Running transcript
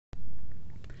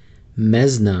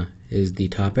Mesna is the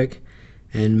topic,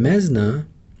 and Mesna's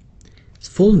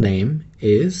full name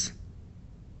is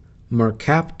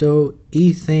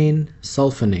mercaptoethane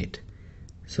sulfonate.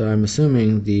 So I'm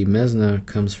assuming the Mesna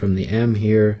comes from the M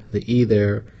here, the E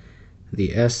there,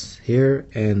 the S here,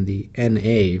 and the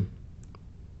Na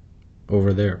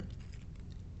over there.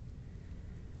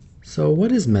 So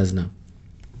what is Mesna?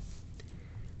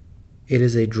 It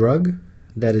is a drug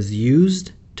that is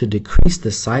used to decrease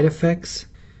the side effects.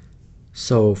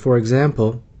 So, for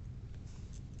example,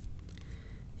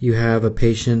 you have a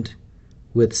patient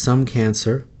with some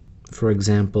cancer, for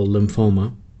example,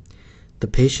 lymphoma. The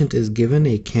patient is given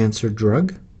a cancer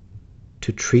drug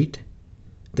to treat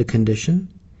the condition,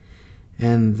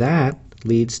 and that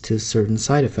leads to certain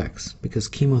side effects because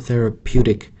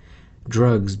chemotherapeutic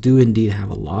drugs do indeed have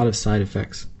a lot of side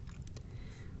effects.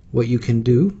 What you can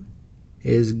do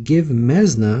is give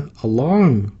Mesna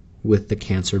along with the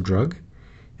cancer drug,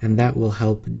 and that will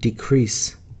help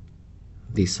decrease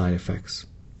these side effects.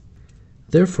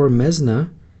 Therefore, Mesna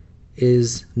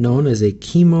is known as a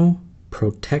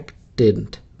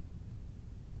chemoprotectant.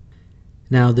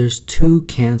 Now, there's two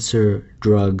cancer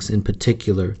drugs in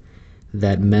particular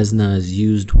that Mesna is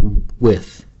used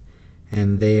with,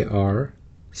 and they are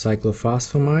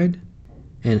cyclophosphamide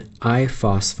and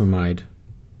ifosfamide.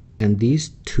 And these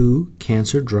two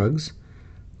cancer drugs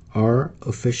are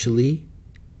officially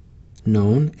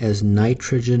known as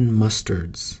nitrogen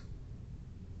mustards.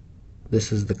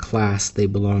 This is the class they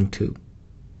belong to.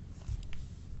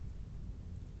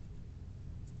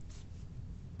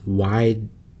 Why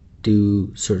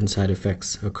do certain side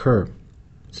effects occur?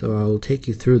 So I will take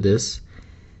you through this,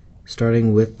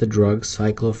 starting with the drug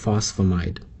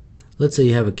cyclophosphamide. Let's say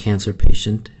you have a cancer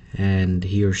patient and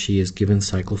he or she is given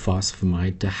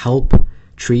cyclophosphamide to help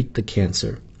treat the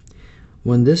cancer.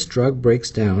 When this drug breaks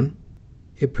down,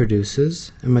 it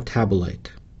produces a metabolite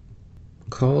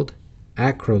called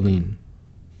acrolein.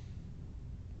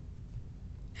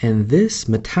 And this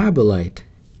metabolite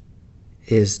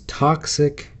is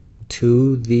toxic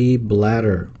to the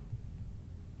bladder.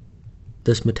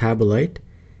 This metabolite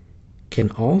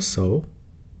can also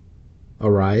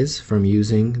arise from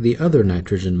using the other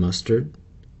nitrogen mustard,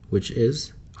 which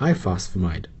is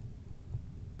ifosfamide.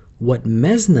 What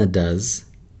Mesna does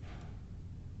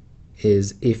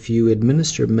is if you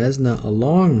administer Mesna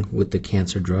along with the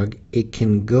cancer drug, it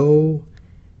can go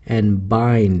and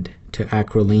bind to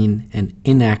acrolein and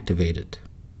inactivate it.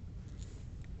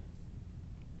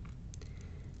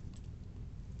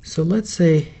 So let's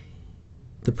say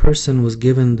the person was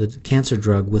given the cancer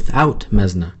drug without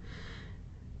Mesna.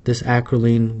 This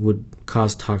acrolein would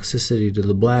cause toxicity to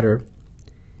the bladder,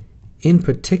 in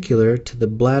particular to the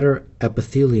bladder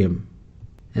epithelium,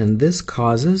 and this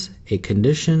causes a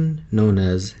condition known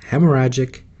as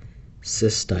hemorrhagic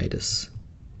cystitis.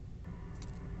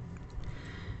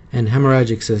 And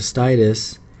hemorrhagic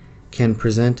cystitis can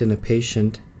present in a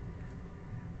patient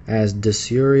as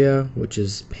dysuria, which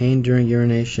is pain during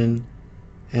urination,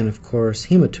 and of course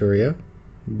hematuria,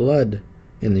 blood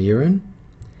in the urine.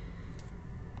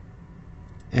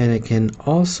 And it can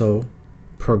also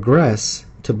progress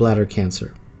to bladder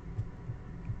cancer.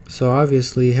 So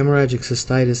obviously hemorrhagic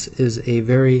cystitis is a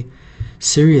very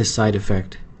serious side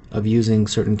effect of using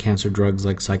certain cancer drugs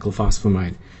like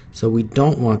cyclophosphamide. So we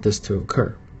don't want this to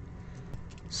occur.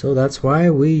 So that's why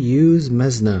we use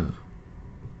Mesna.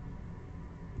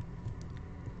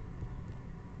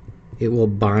 It will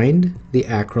bind the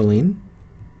acrolein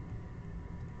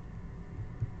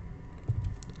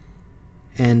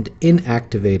and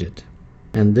inactivate it,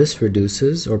 and this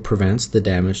reduces or prevents the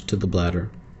damage to the bladder.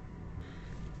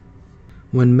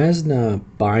 When Mesna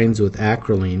binds with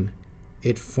acrolein,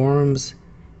 it forms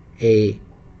a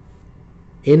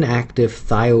inactive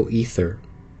thioether,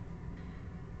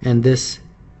 and this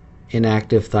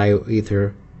inactive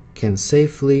thioether can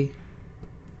safely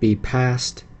be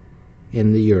passed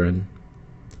in the urine.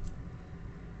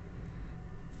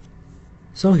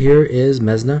 So here is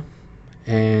Mesna,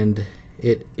 and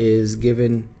it is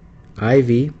given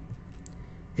IV.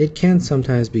 It can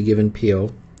sometimes be given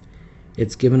PO.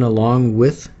 It's given along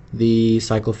with the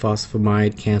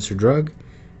cyclophosphamide cancer drug,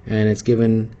 and it's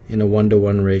given in a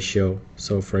 1-to-1 ratio.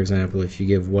 So for example, if you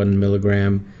give 1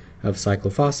 milligram of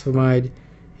cyclophosphamide,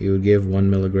 you would give 1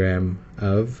 milligram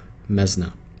of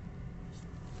Mesna.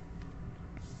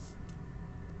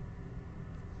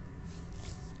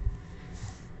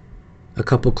 A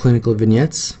couple clinical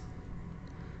vignettes.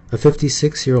 A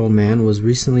 56-year-old man was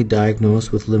recently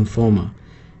diagnosed with lymphoma.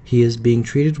 He is being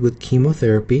treated with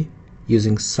chemotherapy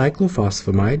using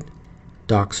cyclophosphamide,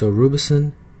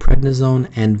 doxorubicin,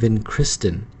 prednisone, and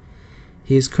vincristine.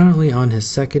 He is currently on his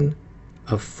second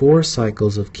of 4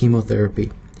 cycles of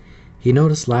chemotherapy. He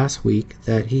noticed last week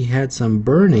that he had some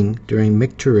burning during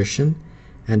micturition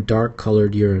and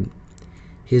dark-colored urine.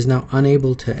 He is now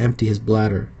unable to empty his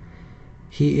bladder.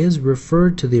 He is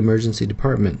referred to the emergency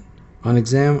department. On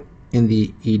exam in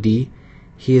the ED,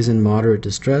 he is in moderate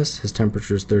distress. His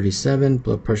temperature is 37,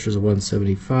 blood pressure is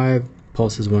 175,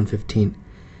 pulse is 115.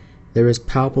 There is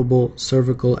palpable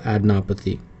cervical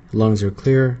adenopathy. Lungs are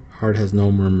clear, heart has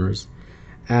no murmurs.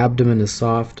 Abdomen is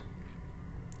soft,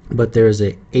 but there is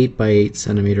a 8 by 8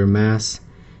 centimeter mass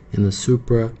in the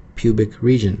suprapubic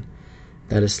region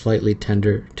that is slightly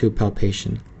tender to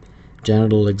palpation.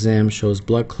 Genital exam shows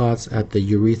blood clots at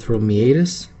the urethral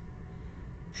meatus,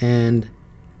 and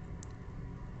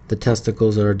the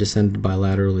testicles are descended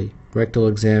bilaterally. Rectal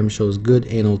exam shows good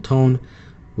anal tone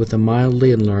with a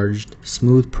mildly enlarged,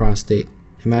 smooth prostate.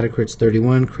 Hematocrit's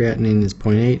 31, creatinine is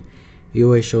 0.8.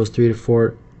 UA shows 3 to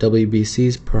 4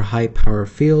 WBCs per high power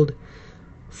field,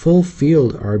 full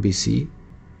field RBC,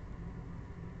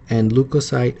 and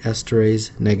leukocyte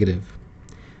esterase negative.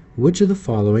 Which of the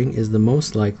following is the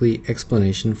most likely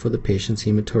explanation for the patient's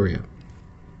hematuria?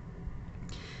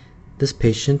 This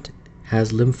patient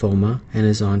has lymphoma and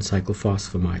is on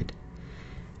cyclophosphamide,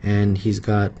 and he's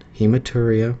got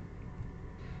hematuria.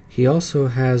 He also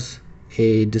has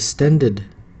a distended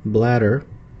bladder,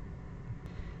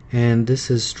 and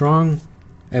this is strong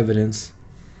evidence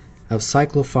of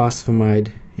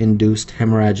cyclophosphamide-induced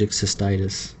hemorrhagic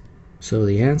cystitis. So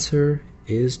the answer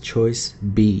is choice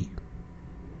B.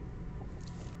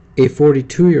 A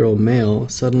 42-year-old male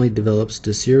suddenly develops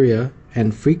dysuria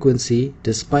and frequency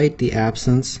despite the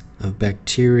absence of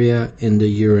bacteria in the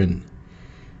urine.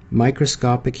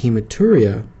 Microscopic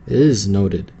hematuria is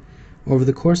noted. Over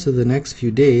the course of the next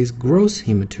few days, gross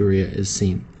hematuria is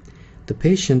seen. The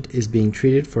patient is being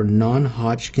treated for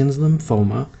non-Hodgkin's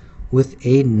lymphoma with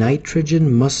a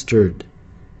nitrogen mustard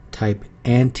type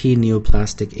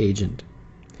anti-neoplastic agent.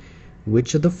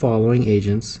 Which of the following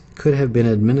agents could have been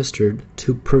administered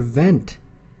to prevent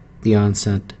the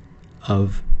onset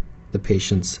of the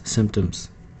patient's symptoms?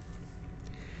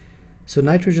 So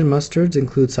nitrogen mustards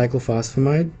include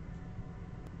cyclophosphamide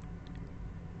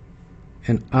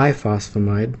and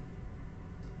ifosfamide,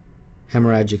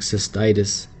 hemorrhagic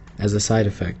cystitis as a side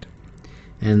effect.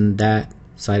 And that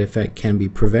side effect can be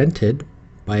prevented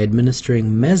by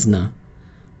administering Mesna,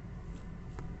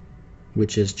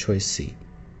 which is choice C.